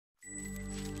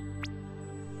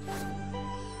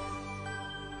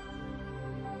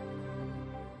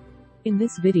In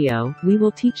this video, we will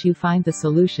teach you find the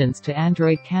solutions to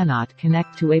Android cannot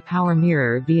connect to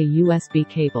ApowerMirror via USB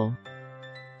cable.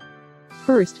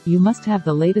 First, you must have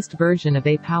the latest version of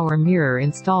ApowerMirror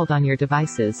installed on your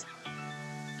devices.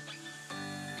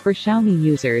 For Xiaomi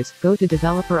users, go to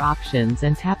Developer Options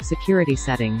and tap Security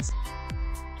Settings.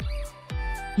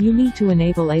 You need to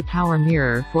enable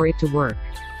ApowerMirror for it to work.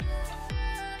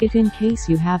 If in case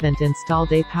you haven't installed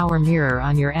ApowerMirror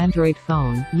on your Android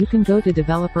phone, you can go to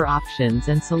Developer Options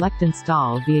and select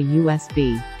Install via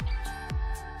USB.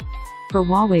 For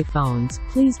Huawei phones,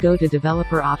 please go to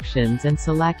Developer Options and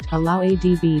select Allow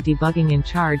ADB Debugging in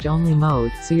Charge-Only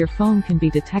Mode so your phone can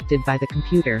be detected by the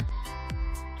computer.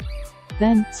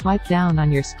 Then, swipe down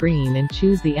on your screen and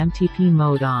choose the MTP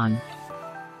mode on.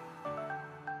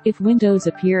 If Windows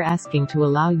appear asking to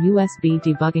allow USB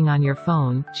debugging on your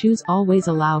phone, choose Always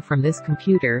Allow from this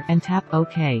computer, and tap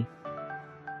OK.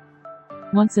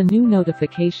 Once a new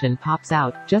notification pops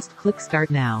out, just click Start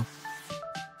Now.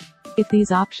 If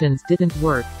these options didn't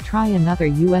work, try another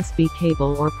USB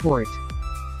cable or port.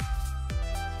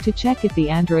 To check if the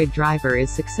Android driver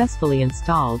is successfully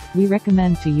installed, we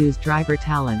recommend to use Driver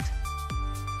Talent.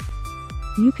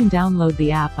 You can download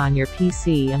the app on your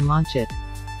PC and launch it.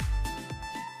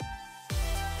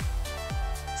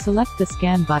 Select the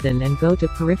Scan button and go to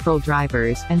Peripheral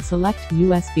Drivers, and select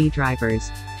USB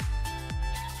drivers.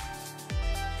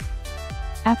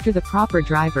 After the proper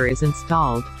driver is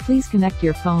installed, please connect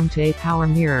your phone to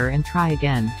ApowerMirror and try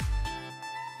again.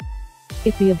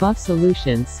 If the above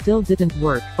solutions still didn't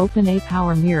work, open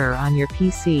ApowerMirror on your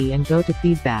PC and go to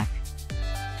Feedback.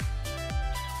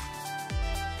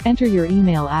 Enter your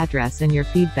email address and your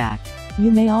feedback. You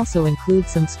may also include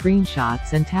some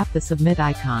screenshots and tap the Submit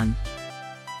icon.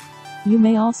 You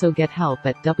may also get help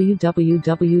at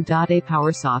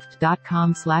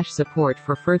www.apowersoft.com/support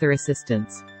for further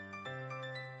assistance.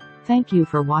 Thank you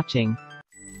for watching.